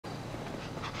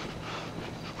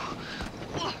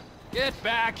Get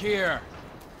back here!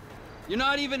 You're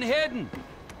not even hidden!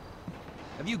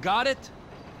 Have you got it?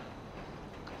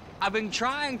 I've been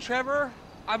trying, Trevor.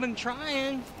 I've been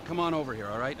trying. Come on over here,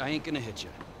 all right? I ain't gonna hit you.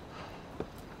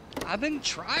 I've been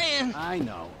trying. I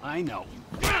know.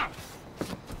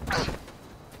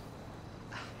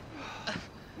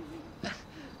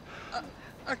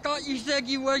 I thought you said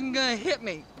you wasn't gonna hit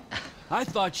me. I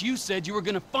thought you said you were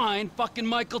gonna find fucking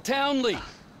Michael Townley.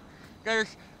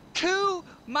 There's two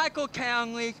Michael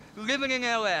Townleys living in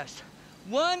LS.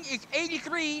 One is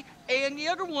 83, and the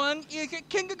other one is at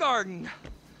kindergarten.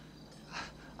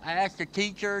 I asked the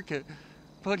teacher to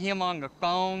put him on the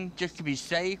phone just to be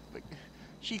safe, but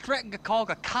she threatened to call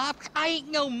the cops. I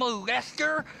ain't no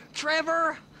molester,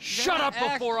 Trevor. Shut up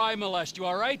before I molest you,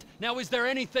 all right? Now, is there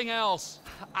anything else?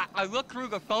 I looked through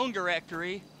the phone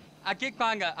directory. I did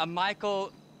find a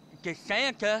Michael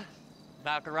DeSanta,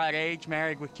 about the right age,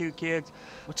 married with 2 kids.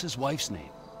 What's his wife's name?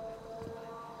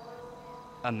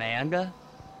 Amanda?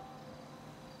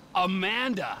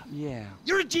 Amanda? Yeah.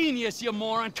 You're a genius, you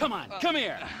moron. Come on, come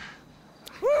here.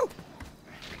 Woo!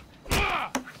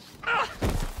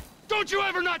 Don't you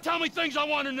ever not tell me things I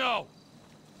want to know!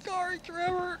 Sorry,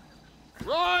 Trevor.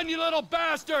 Run, you little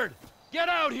bastard! Get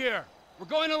out here! We're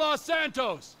going to Los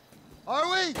Santos.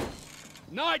 Are we?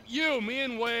 Not you, me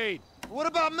and Wade. What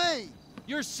about me?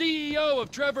 You're CEO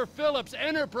of Trevor Phillips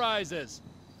Enterprises.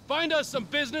 Find us some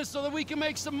business so that we can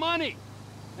make some money.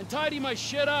 And tidy my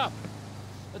shit up.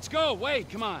 Let's go, Wade,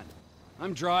 come on.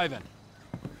 I'm driving.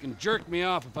 You can jerk me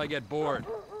off if I get bored.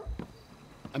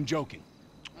 I'm joking.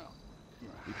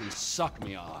 You can suck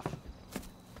me off.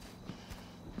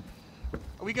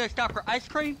 Are we gonna stop for ice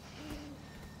cream?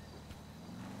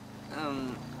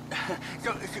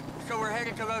 So we're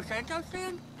headed to Los Santos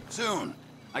then? Soon.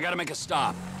 I gotta make a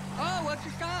stop. Oh, what's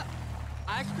the stop?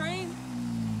 Ice cream?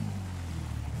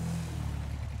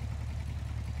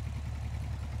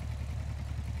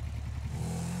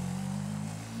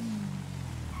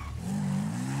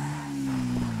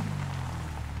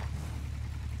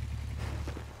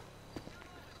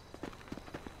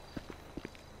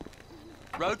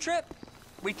 Road trip?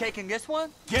 We taking this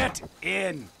one? Get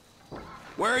in!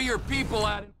 Where are your people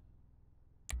at in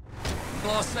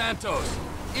Los Santos?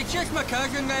 It's just my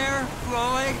cousin there,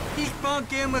 Floyd. He's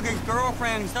bunked in with his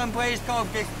girlfriend someplace called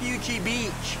Vespucci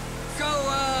Beach. So,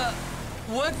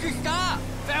 what's the stop?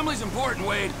 Family's important,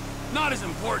 Wade. Not as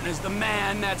important as the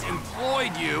man that's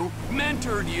employed you,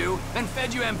 mentored you, and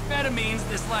fed you amphetamines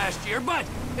this last year, but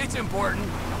it's important.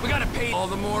 We gotta pay all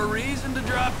the more reason to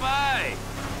drop by.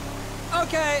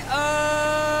 Okay,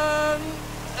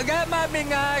 that might be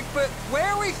nice, but where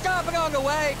are we stopping on the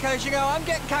way? Cause, you know, I'm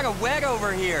getting kind of wet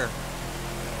over here.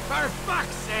 For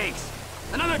fuck's sakes!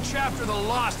 Another chapter of the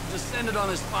lost have descended on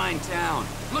this fine town,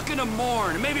 looking to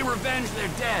mourn and maybe revenge their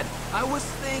dead. I was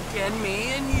thinking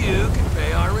me and you could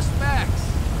pay our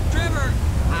respects. Trevor,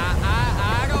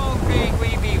 I don't think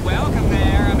we'd be welcome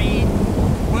there. I mean,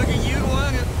 what do you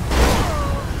want to...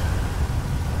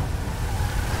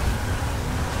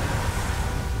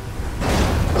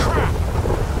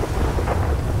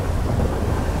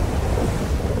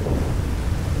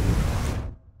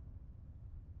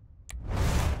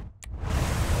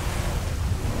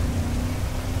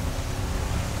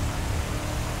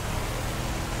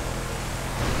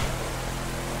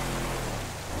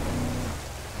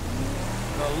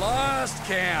 Lost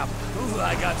Camp. Ooh,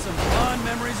 I got some fond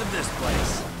memories of this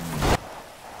place.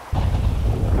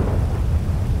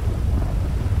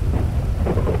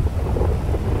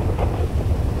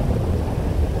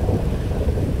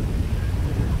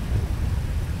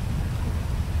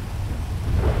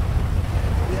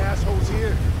 The assholes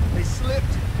here, they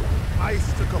slipped.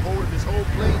 Ice took a hold of this whole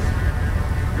place.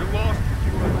 You're lost, but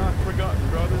you are not forgotten,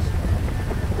 brothers.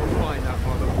 We'll find that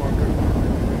motherfucker.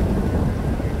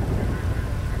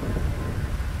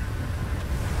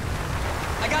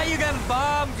 I got you them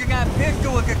bombs and that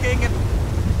pistol with the thing and...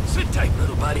 Sit tight,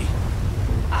 little buddy.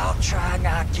 I'll try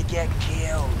not to get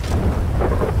killed.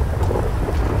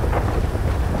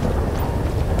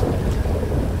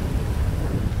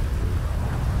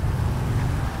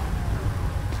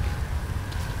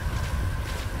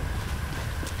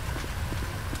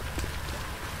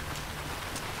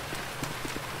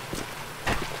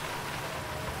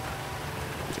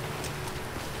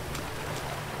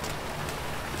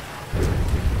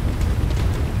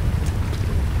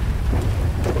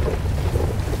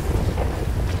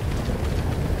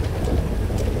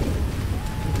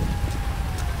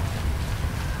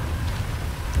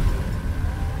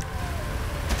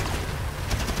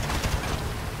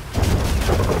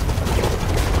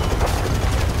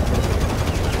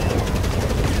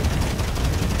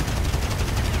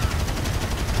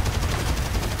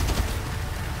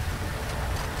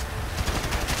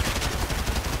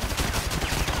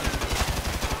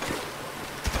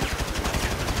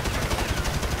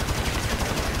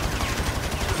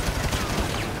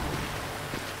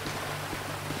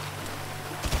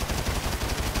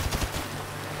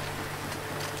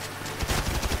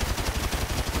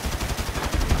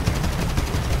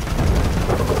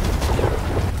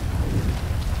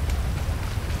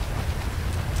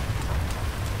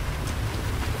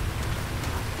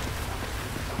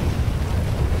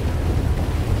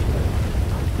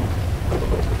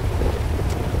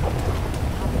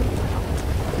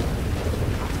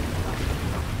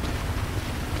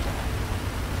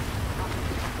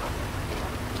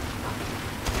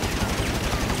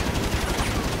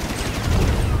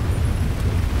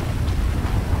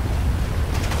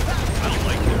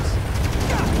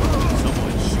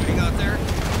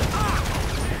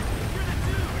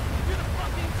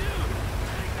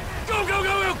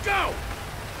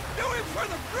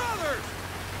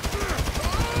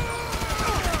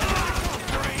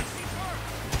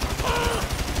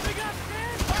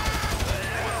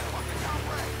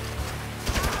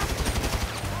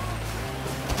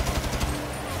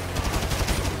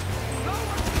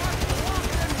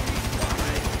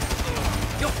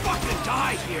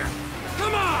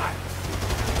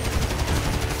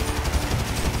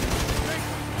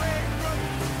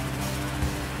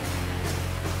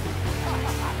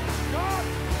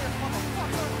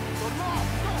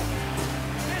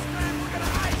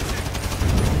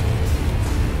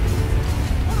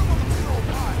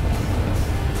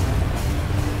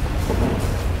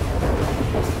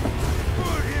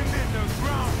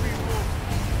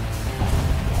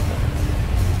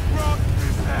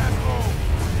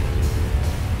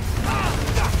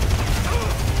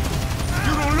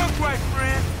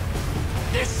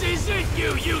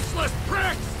 You useless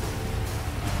pricks!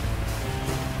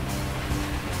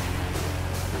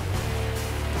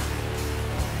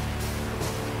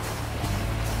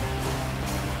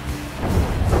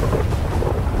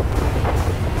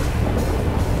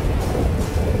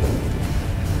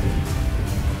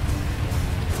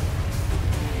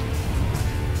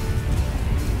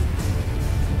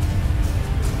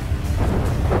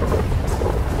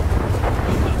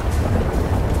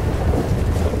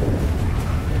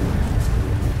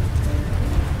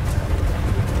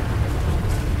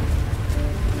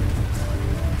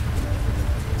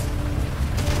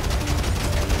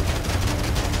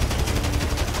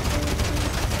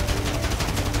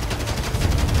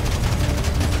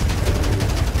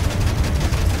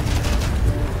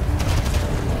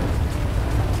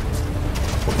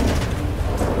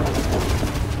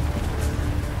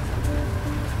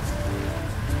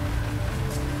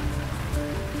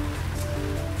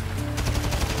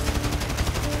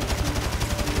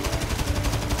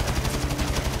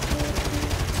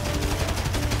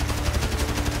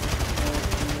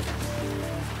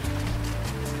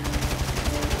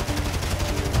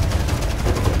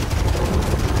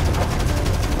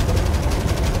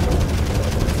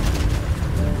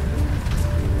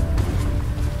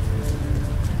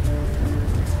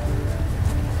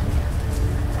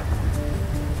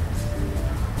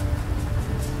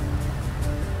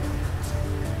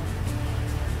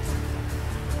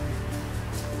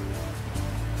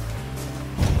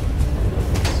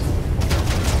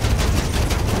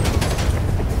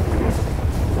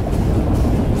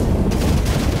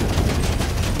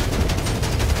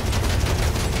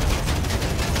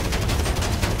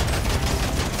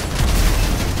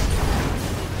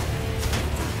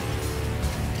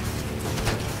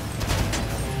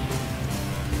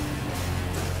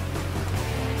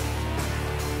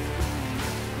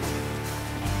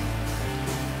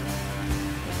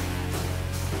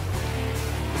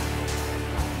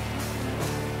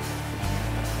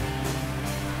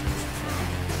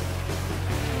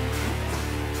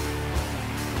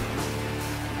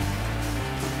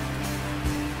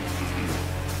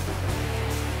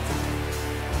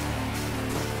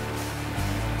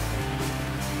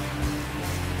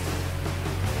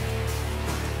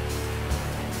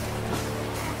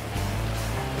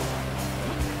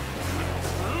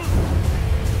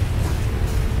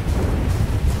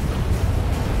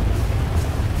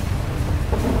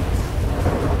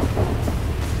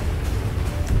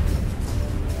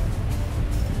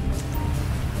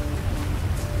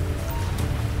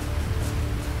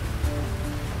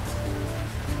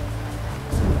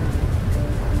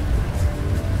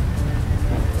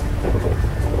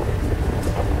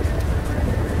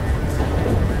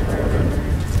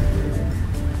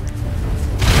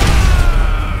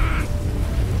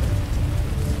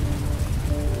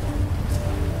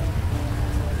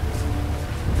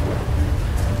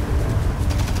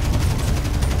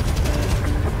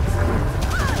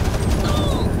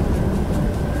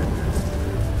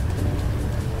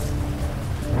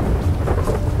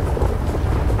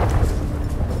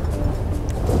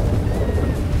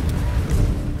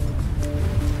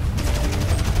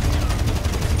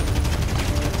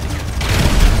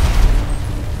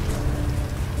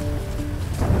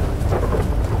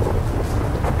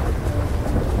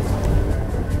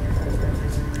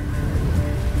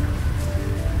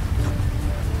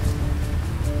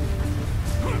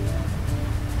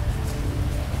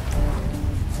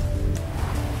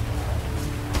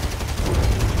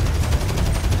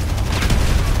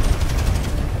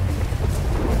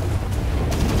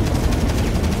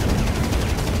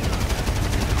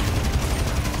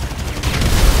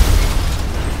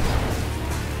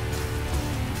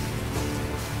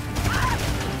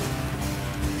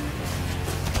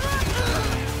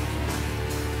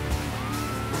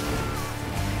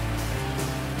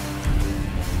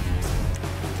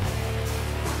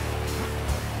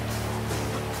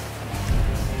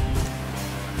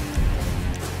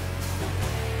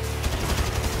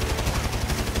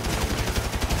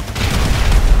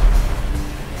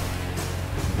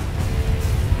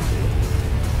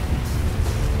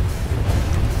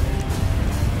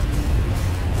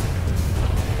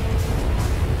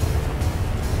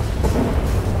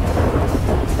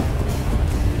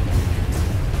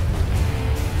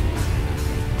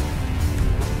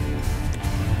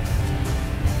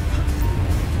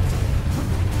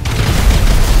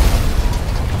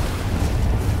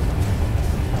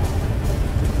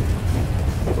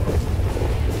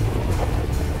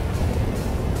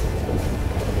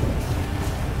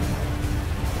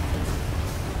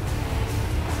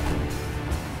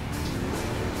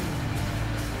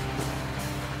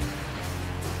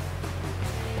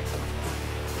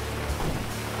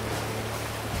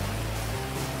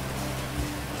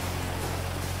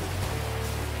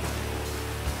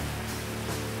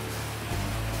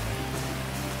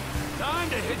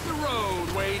 road,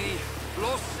 Wadey.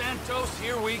 Los Santos,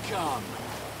 here we come.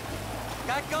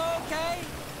 That go okay?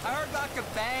 I heard lots of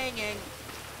banging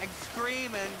and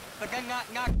screaming, but then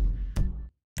not nice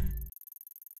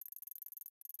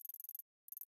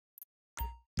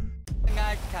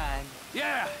kind.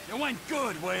 Yeah, it went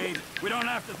good, Wade. We don't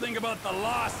have to think about the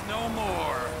loss no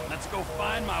more. Let's go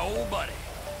find my old buddy.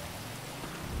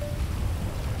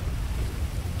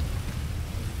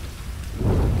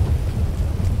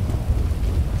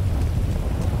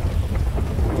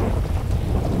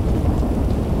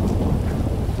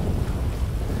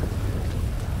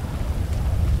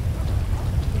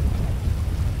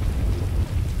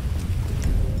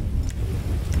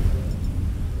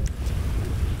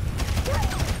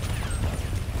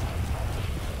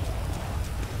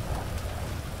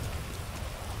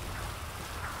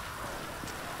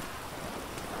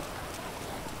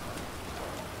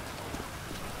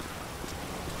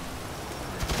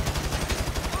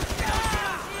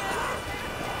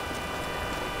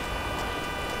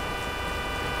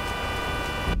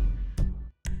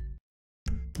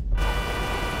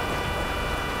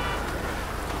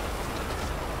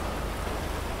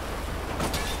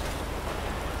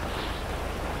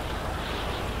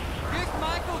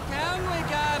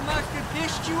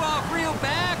 Pissed you off real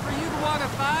bad for you to want to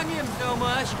find him so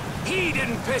much. He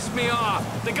didn't piss me off.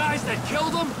 The guys that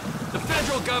killed him, the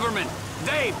federal government,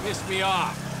 they pissed me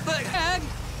off. But, Ed,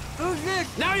 who's this?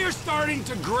 Now you're starting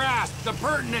to grasp the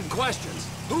pertinent questions.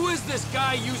 Who is this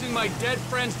guy using my dead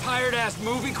friend's tired-ass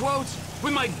movie quotes?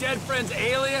 With my dead friend's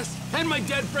alias? And my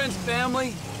dead friend's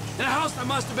family? In a house that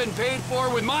must have been paid for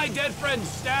with my dead friend's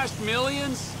stashed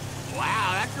millions?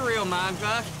 Wow, that's a real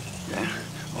mindfuck. Yeah.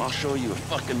 I'll show you a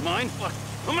fucking mindfuck.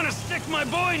 I'm gonna stick my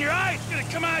boy in your eye. It's gonna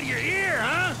come out of your ear,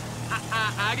 huh?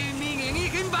 I didn't mean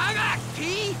anything by that,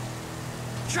 T.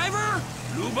 Trevor?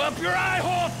 Lube up your eye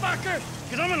hole, fucker,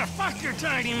 because I'm gonna fuck your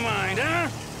tiny mind, huh?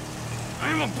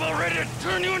 I'm about ready to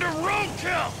turn you into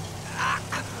roadkill.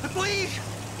 Please,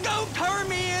 don't turn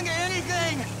me into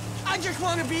anything. I just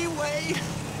want to be Wade.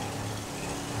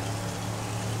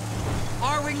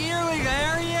 Are we nearly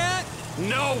there yet?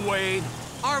 No, Wade.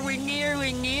 Are we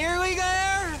nearly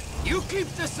there? You keep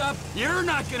this up, you're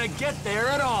not gonna get there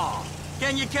at all.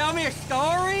 Can you tell me a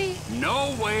story?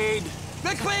 No, Wade.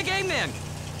 Let's play a game then.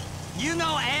 You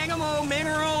know animal,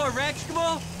 mineral, or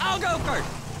vegetable? I'll go first.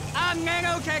 I'm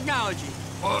nanotechnology.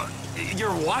 You're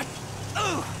what?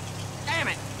 Ooh, damn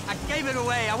it. I gave it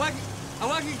away. I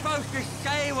wasn't supposed to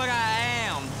say what I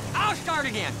am. I'll start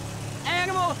again.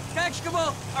 Animal,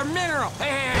 vegetable, or mineral?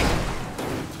 Hey.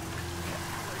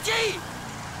 Gee!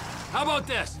 How about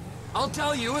this? I'll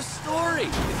tell you a story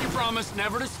if you promise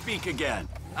never to speak again.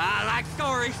 I like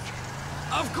stories.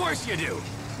 Of course you do.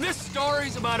 This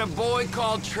story's about a boy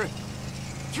called Trisha.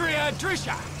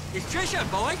 Is Trisha a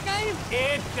boy's name?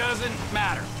 It doesn't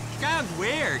matter. Sounds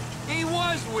weird. He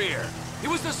was weird. He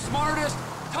was the smartest,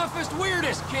 toughest,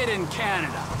 weirdest kid in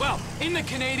Canada. Well, in the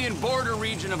Canadian border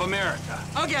region of America.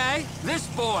 Okay. This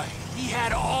boy, he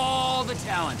had all the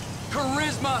talent,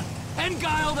 charisma, and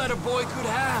guile that a boy could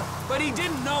have, but he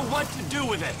didn't know what to do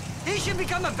with it. He should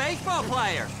become a baseball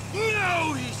player.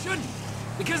 No, he shouldn't,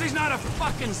 because he's not a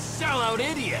fucking sellout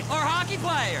idiot. Or hockey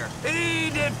player. He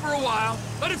did for a while,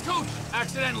 but his coach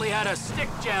accidentally had a stick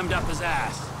jammed up his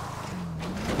ass.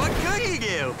 What could he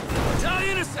do? I'll tell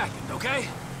you in a second, okay?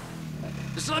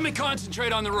 Just let me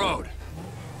concentrate on the road.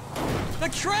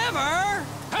 But Trevor!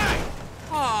 Hey!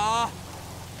 Aw.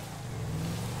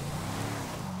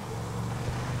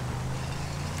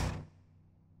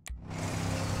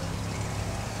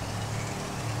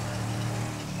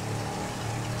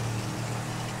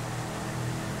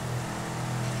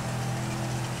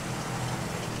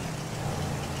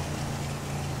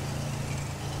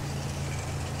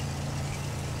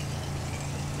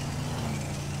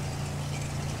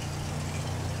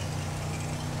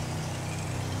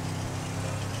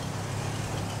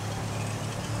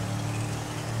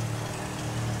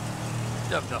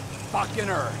 Of the fucking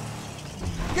earth.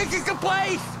 This is the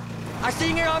place! I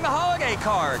seen it on the holiday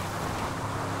card.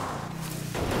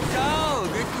 So,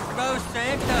 this is Los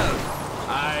Santos.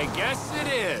 I guess it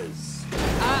is.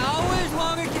 I always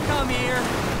wanted to come here.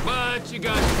 But you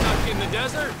got stuck in the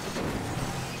desert?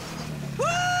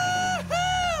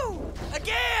 Woo-hoo!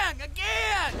 Again!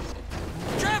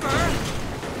 Trevor!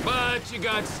 But you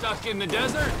got stuck in the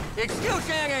desert? It's still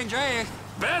San Andreas.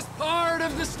 Best part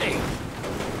of the state.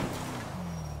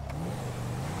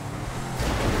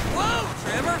 Whoa,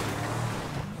 Trevor!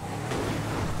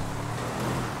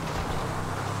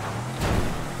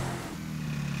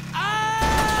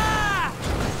 Ah!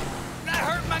 That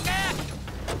hurt my neck!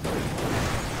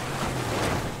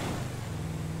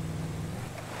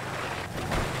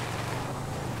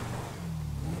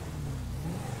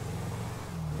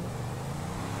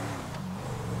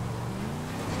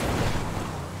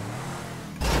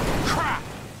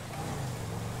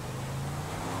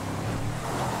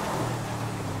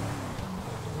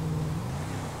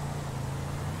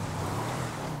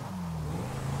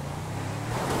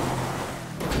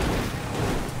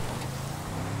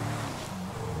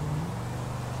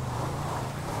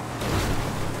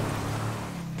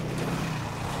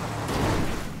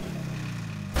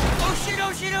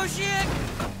 Oh shit, oh shit!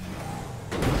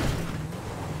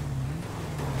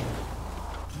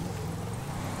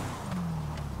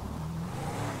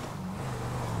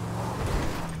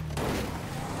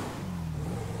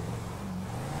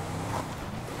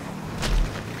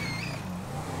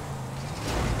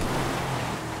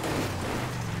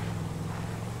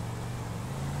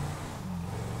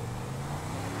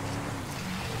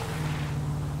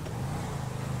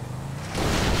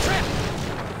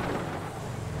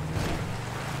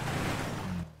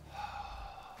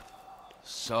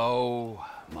 So,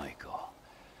 Michael,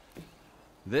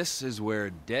 this is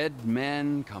where dead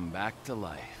men come back to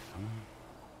life,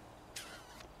 huh?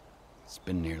 It's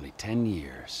been nearly 10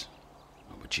 years,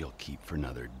 but you'll keep for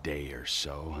another day or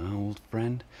so, huh, old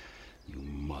friend? You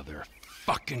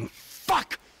motherfucking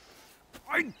fuck!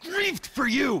 I grieved for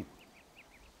you!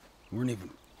 You weren't even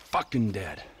fucking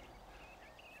dead.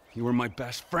 You were my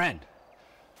best friend.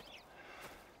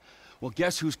 Well,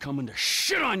 guess who's coming to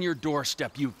shit on your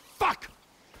doorstep, you fuck!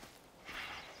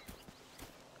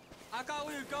 I thought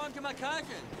we were going to my cousin.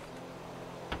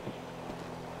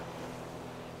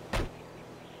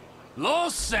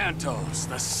 Los Santos,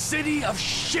 the city of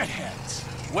shitheads.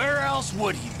 Where else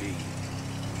would he be?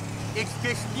 It's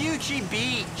Vespucci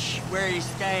Beach where he's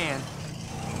staying.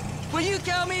 Will you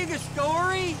tell me the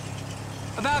story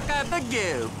about that big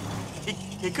dude?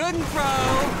 He couldn't throw,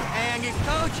 and his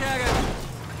coach had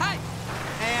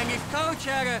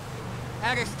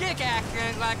a stick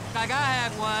accident like I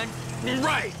had one.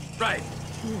 Right.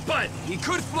 But he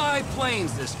could fly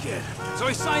planes, this kid. So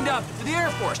he signed up to the Air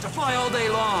Force to fly all day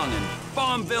long and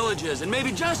bomb villages and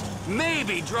maybe, just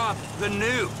maybe, drop the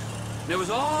nuke. And it was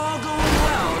all going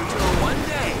well until one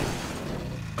day,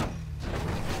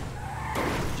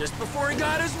 just before he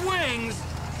got his wings,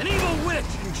 an evil witch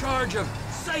in charge of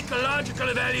psychological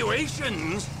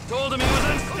evaluations told him he was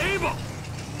unstable.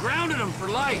 Grounded him for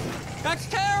life. That's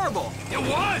terrible. It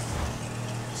was!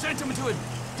 Sent him into a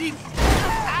deep...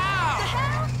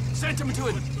 Sent him into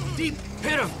a deep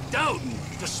pit of doubt and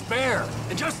despair.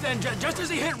 And just then, just as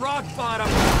he hit rock bottom,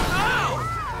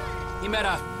 he met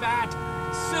a fat,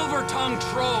 silver-tongued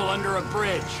troll under a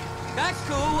bridge. That's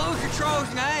cool. What was the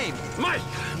troll's name?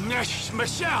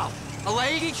 Michelle. A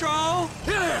lady troll?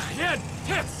 Yeah, he had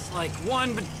tits like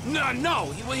one, but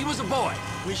no, he was a boy.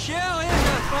 Michelle is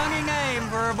a funny name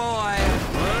for a boy.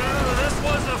 Well, this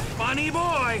was a funny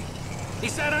boy. He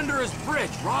sat under his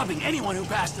bridge, robbing anyone who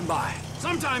passed him by.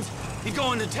 Sometimes he'd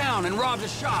go into town and rob the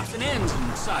shops and inns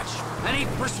and such. And he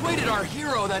persuaded our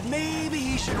hero that maybe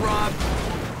he should rob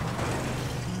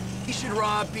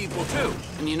people too.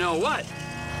 And you know what?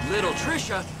 Little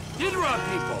Trisha did rob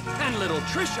people, and little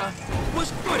Trisha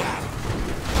was good at it.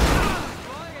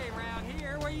 Boy, ain't around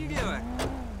here. What are you doing?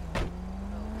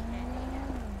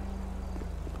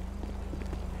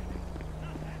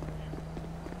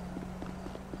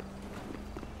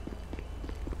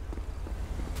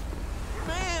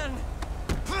 Man!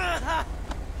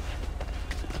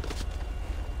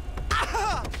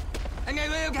 And they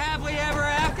lived happily ever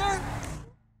after?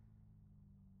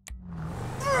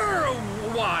 For a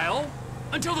while,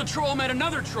 until the troll met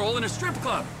another troll in a strip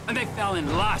club, and they fell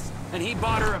in lust, and he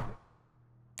bought her a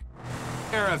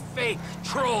pair of fake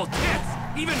troll tits,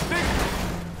 even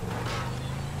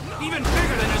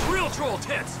bigger than his real troll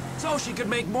tits, so she could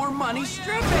make more money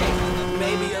stripping.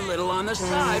 Maybe a little on the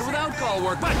side without call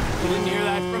work, but you didn't hear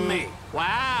that from me.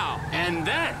 Wow. And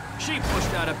then she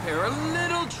pushed out a pair of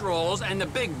little trolls, and the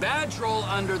big bad troll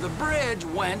under the bridge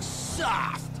went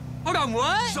soft. Hold on,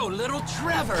 what? So little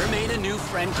Trevor made a new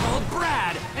friend called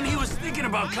Brad, and he was thinking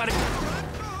about cutting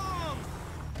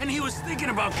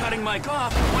Mike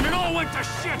off when it all went to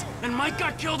shit, and Mike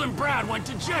got killed and Brad went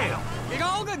to jail. Did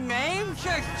all the names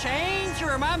just change,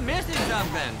 or am I missing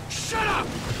something? Shut up!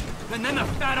 And then the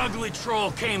fat, ugly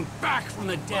troll came back from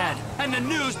the dead, and the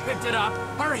news picked it up.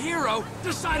 Our hero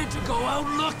decided to go out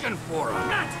looking for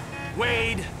him.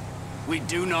 Wade, we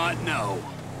do not know.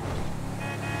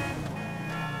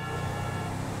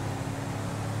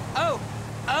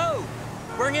 Oh!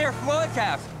 We're near Floyd's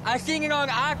house. I've seen it on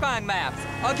iPhone maps.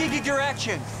 I'll give you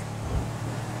directions.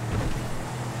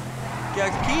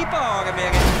 Just keep on a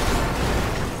minute.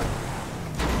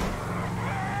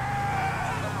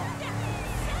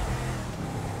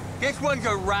 This one's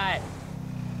a right.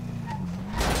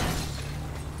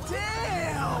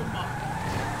 Damn!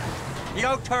 You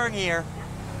don't turn here.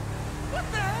 What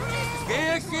the hell?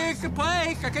 This is the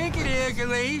place. I think it is, at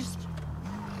least.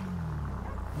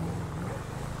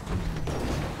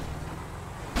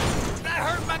 That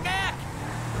hurt my neck!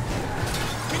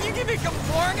 Can you give me some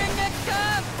warning next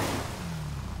time?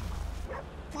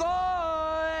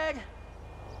 Floyd!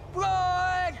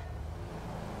 Floyd!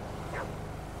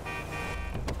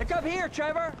 Look up here,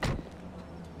 Trevor.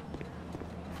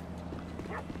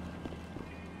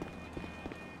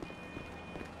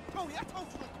 Tony, I told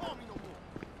you to call me no more.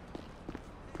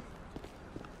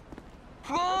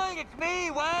 Floyd, it's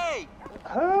me, Wade.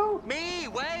 Who? Me,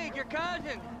 Wade, your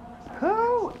cousin.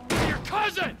 Who? Your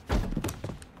cousin!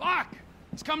 Fuck!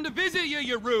 He's come to visit you,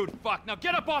 you rude fuck. Now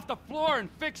get up off the floor and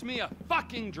fix me a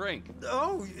fucking drink.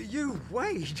 Oh, you,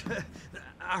 Wade.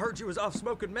 I heard you was off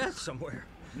smoking meth somewhere.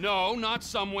 No, not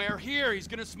somewhere. Here. He's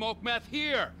gonna smoke meth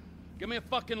here. Give me a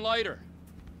fucking lighter.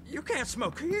 You can't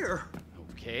smoke here.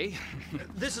 Okay.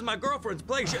 This is my girlfriend's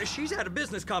place. She's at a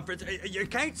business conference. You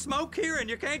can't smoke here and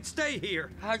you can't stay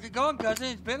here. How's it going, cousin?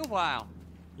 It's been a while.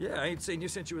 Yeah, I ain't seen you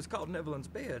since you was caught in Evelyn's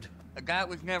bed. That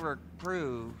was never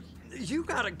proved. You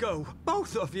gotta go,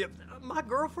 both of you. My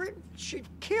girlfriend, she'd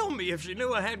kill me if she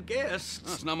knew I had guests.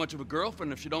 Well, it's not much of a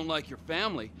girlfriend if you don't like your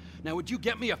family. Now, would you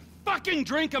get me a fucking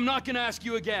drink? I'm not gonna ask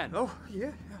you again. Oh,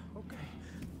 yeah,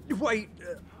 okay. Wait,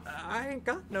 I ain't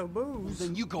got no booze.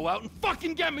 Then you go out and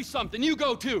fucking get me something. You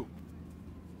go too.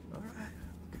 All right,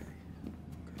 okay.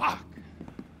 Fuck.